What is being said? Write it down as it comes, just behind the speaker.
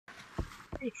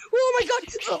Oh my god!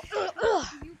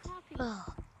 You copy.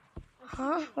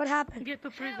 Huh? What happened? Get to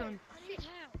prison. I need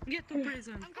help. Get to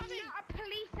prison. I'm not a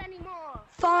police anymore.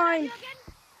 Fine.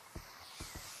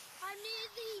 I'm near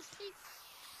these.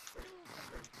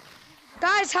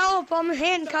 Guys, help! I'm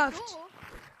handcuffed. Door.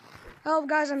 Help,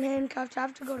 guys! I'm handcuffed. I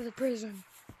have to go to the prison.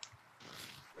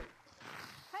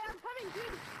 Hey, I'm coming,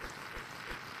 dude.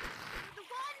 The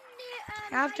one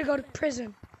near. I have to go to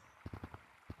prison.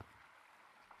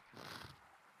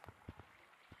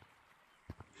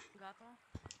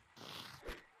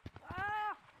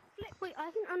 Wait,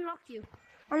 I can unlock you.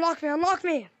 Unlock me! Unlock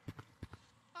me!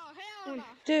 Oh, hell 1,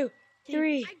 2,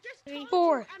 3, I just told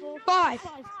 4, you I'm not 5. a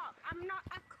cop. I'm not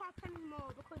a cop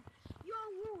anymore because your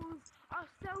rules are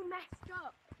so messed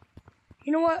up.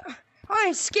 You know what? I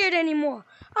ain't scared anymore.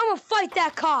 I'm gonna fight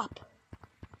that cop.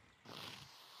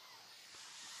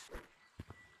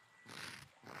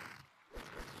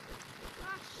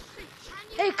 Oh,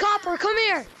 shit. Hey, copper, come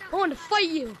here. I want to fight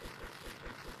you.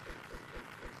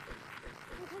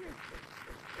 I'm coming.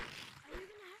 Are you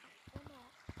gonna help or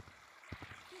not?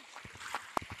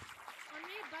 I'm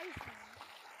near basement.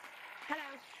 Hello.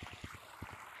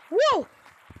 Whoa!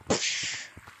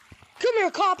 Come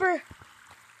here, copper.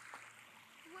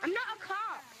 I'm not a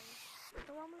cop.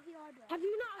 The one with the eyebrow. Have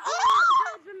you not Oh!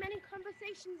 heard the many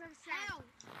conversations I've said?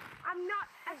 I'm not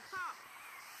a cop.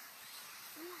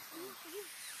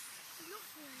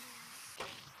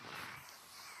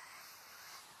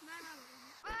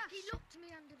 He looked me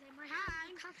under there. My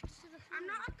hand was cuffed to the floor. I'm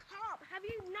not a cop. Have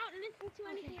you not listened to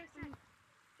anything I said?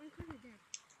 I'm kind of dead.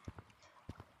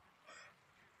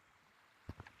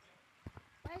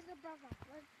 Where's the brother?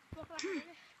 Where's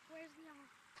the other?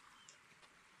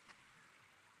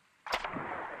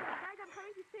 Guys, I'm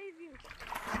coming to save you.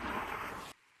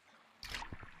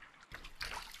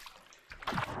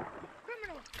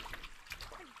 Criminal!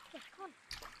 Come on.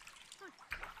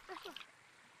 Let's go.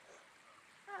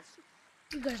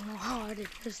 You guys know how hard it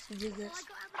is to do Oh, this. I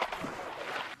got evidence.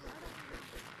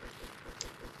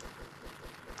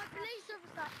 My police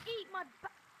officer, eat my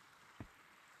butt.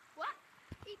 What?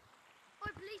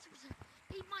 My police officer,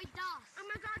 eat my dust. Oh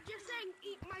my god, you're saying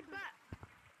eat my butt.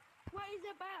 What is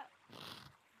a butt?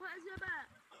 What is a butt?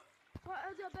 What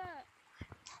is a butt?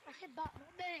 I said butt, not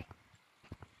minute.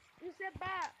 You said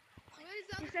butt. Where is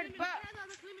the You said butt. Where are the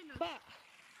other criminals? Butt.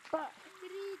 Butt.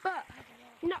 Butt.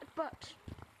 Not butt.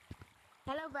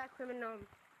 Hello there, criminal.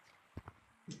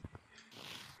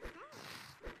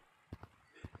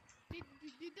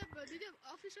 Did the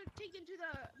officer take them to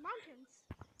the mountains?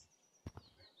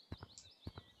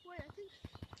 Wait, I think...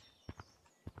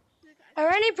 Are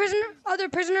any other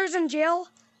prisoners in jail?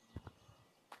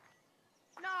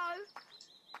 No.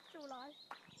 Still alive.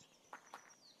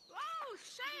 Oh,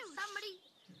 sales!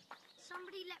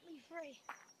 Somebody let me free.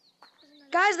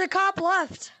 Guys, the cop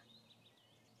left.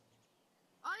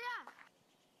 Oh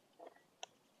yeah.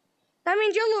 That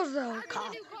means you're the I'll be cop. the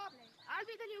new cop. I'll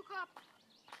be the new cop.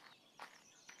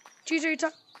 Jeez, are you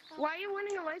Why are you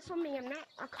running away from me? I'm not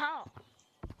a cop.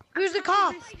 Who's the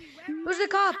cop? Who's the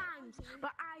cop? Times,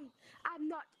 but I'm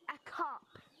not a cop.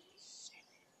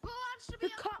 Who wants to be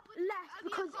The a cop with- left I'll be a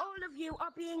because cop. all of you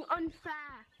are being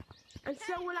unfair. And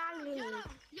so will I leave.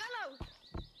 Yellow.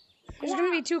 There's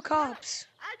gonna be 2 cops.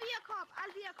 I'll be a cop.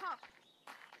 I'll be a cop.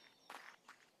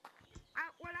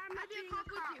 Well, I'm not I'll be a being cop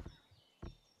a with cop. you.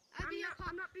 I'll be a cop.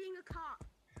 I'm not being a cop.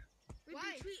 We've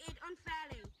Why? been treated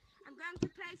unfairly. I'm going to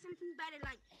play something better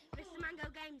like Mr. Mango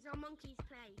Games or Monkey's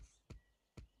Place.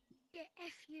 Yeah,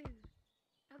 F you.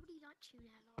 Nobody likes you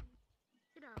there, Lauren.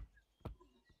 Get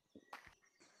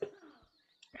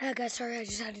up. Guys, sorry, I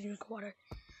just had to drink water.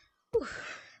 Oof.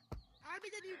 I'll be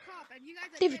the new cop, and you guys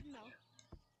are David. dead now.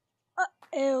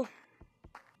 Ew.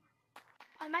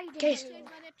 I made it. Okay. Change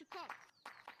my name to cop.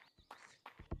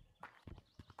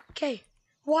 Okay,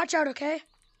 watch out, okay?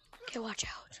 Okay, watch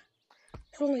out.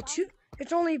 It's only 2.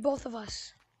 It's only both of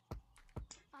us.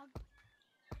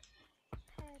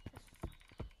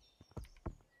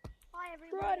 Hi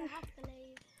everybody, Run. I have to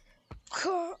leave.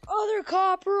 Other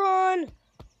cop, run!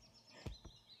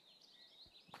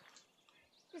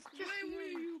 It's just Where were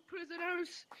you. you,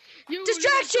 prisoners? You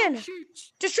Distraction! little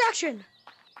shoots. Distraction!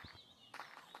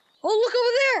 Oh, look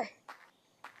over there!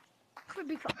 Could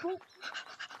be football.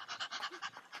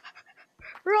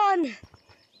 Run!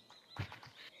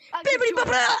 Bibbidi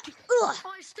bobbidi! Ugh.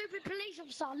 Oh, stupid police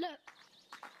officer, look.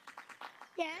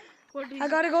 Yeah? What do you I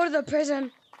gotta go to the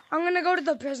prison. I'm gonna go to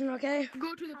the prison, okay?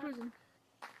 go to the prison?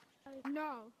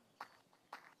 No.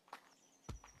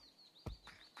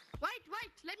 Wait,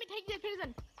 let me take you to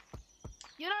prison.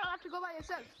 You're not allowed to go by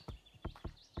yourself.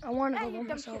 I wanna Hey, go you by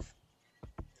dumb myself.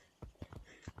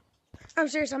 I'm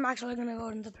serious, I'm actually gonna go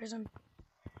into prison.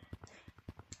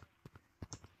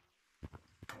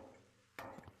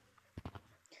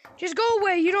 Just go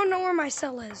away, you don't know where my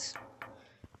cell is.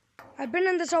 I've been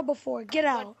in the cell before, get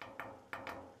out.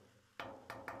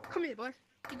 Come here, boy.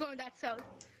 You go in that cell.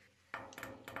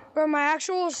 Bro, my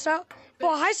actual cell,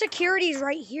 well, high security is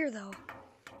right here though.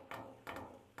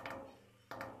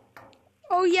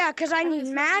 Oh yeah, cause I need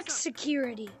max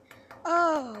security.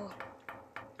 Oh.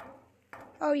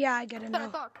 Oh yeah, I get it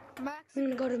now. Max. I'm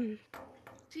gonna go to.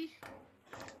 See?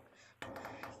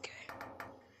 Okay.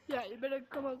 Yeah, you better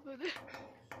come out with it.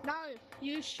 Now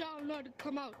you shall not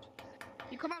come out.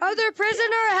 You come out. Other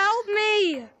prisoner, help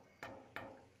me!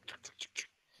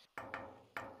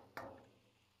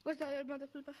 What's that, mother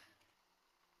flipper?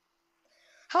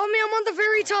 Help me! I'm on the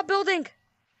very top building.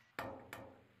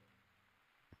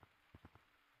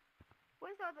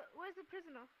 Where's the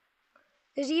prisoner?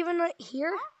 Is he even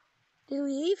here? Huh? Did he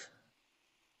leave?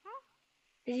 Huh?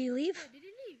 Did he leave? Yeah, did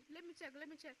he leave? Let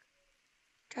me check.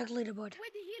 Check leaderboard.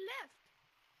 Wait, he left.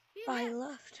 He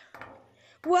left.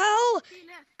 Well, He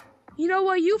left. you know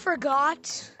what you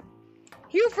forgot?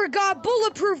 You forgot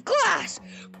bulletproof glass.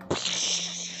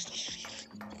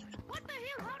 What the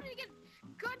hell? How did he get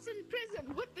guts in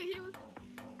prison? What the hell?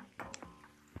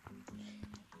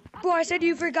 Bro, I said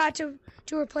you forgot to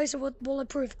replace it with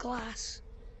bulletproof glass.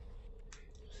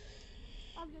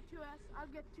 I'll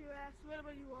get your ass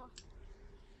wherever you are.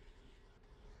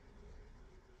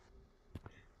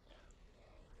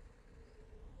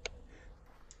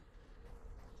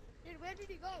 Dude, where did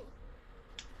he go?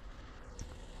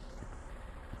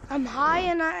 I'm high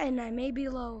and I may be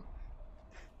low.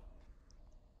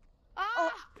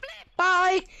 Ah, flip!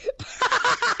 Bye.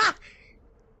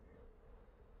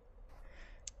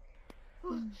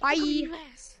 Bye. Your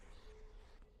ass.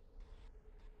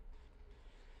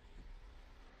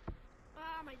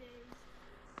 Ah, my days.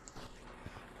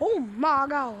 Oh my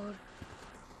God.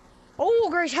 Oh,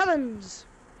 great heavens.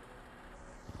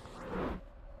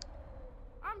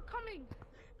 I'm coming.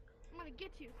 I'm gonna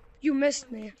get you. You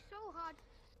missed me. So hard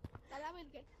that I will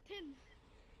get 10.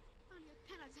 I'm gonna get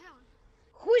 10 as hell.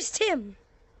 Who is Tim?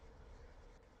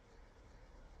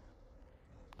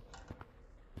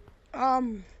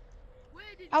 Where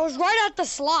did I was right at the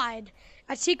slide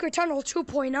at Secret Tunnel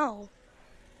 2.0.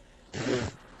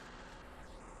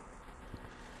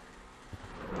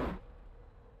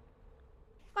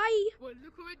 Bye. Well,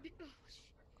 look who it did. Oh,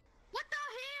 what the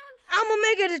hell? I'm gonna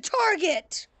make it a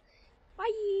target.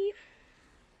 Bye.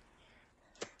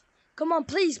 Come on,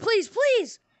 please, please,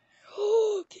 please.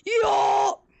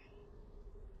 Yeah.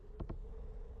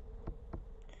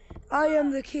 I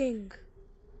am the king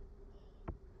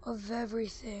of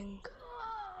everything.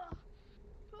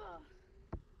 How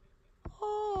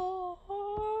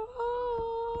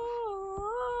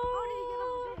did he get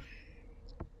over there?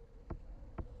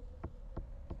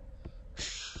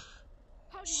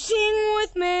 Sing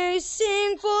with me,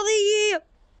 sing for the year.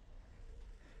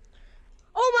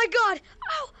 Oh my God!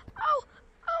 Oh, oh,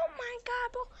 oh my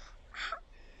God! Oh.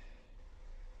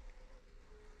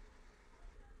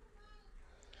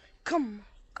 Come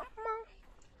on,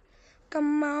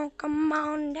 come on, come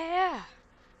on there.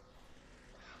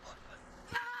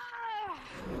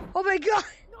 Oh my God!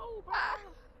 No, bro.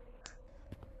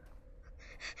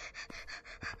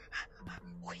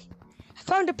 I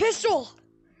found a pistol.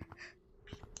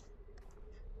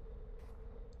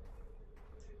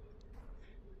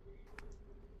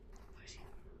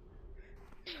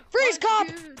 Freeze, cop!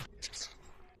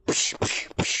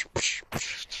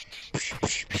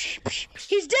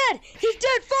 He's dead! He's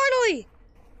dead, finally!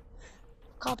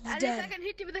 Cop is At least I dead. can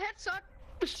hit you with a headshot.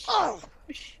 Oh!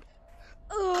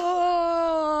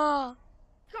 Oh!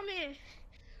 Come here.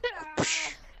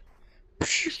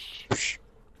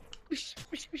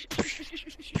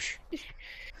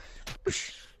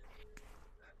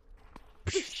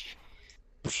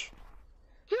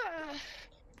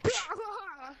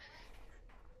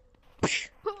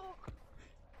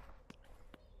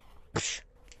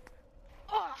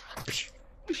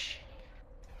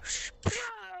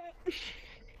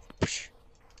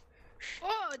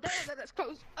 Oh, that's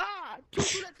close. Ah, two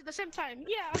bullets at the same time.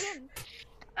 Yeah, again.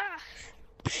 Ah.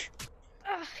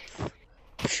 Ah.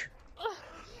 Ah.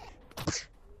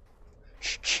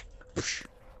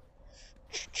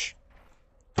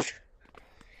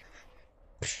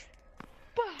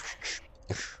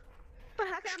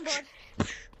 Okay, I'm bored.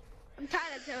 I'm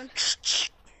tired, John.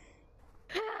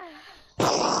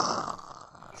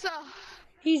 So,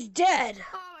 He's dead.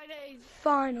 oh my days.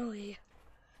 Finally.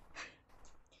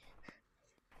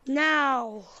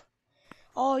 Now,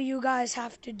 all you guys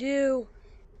have to do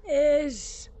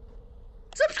is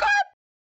subscribe!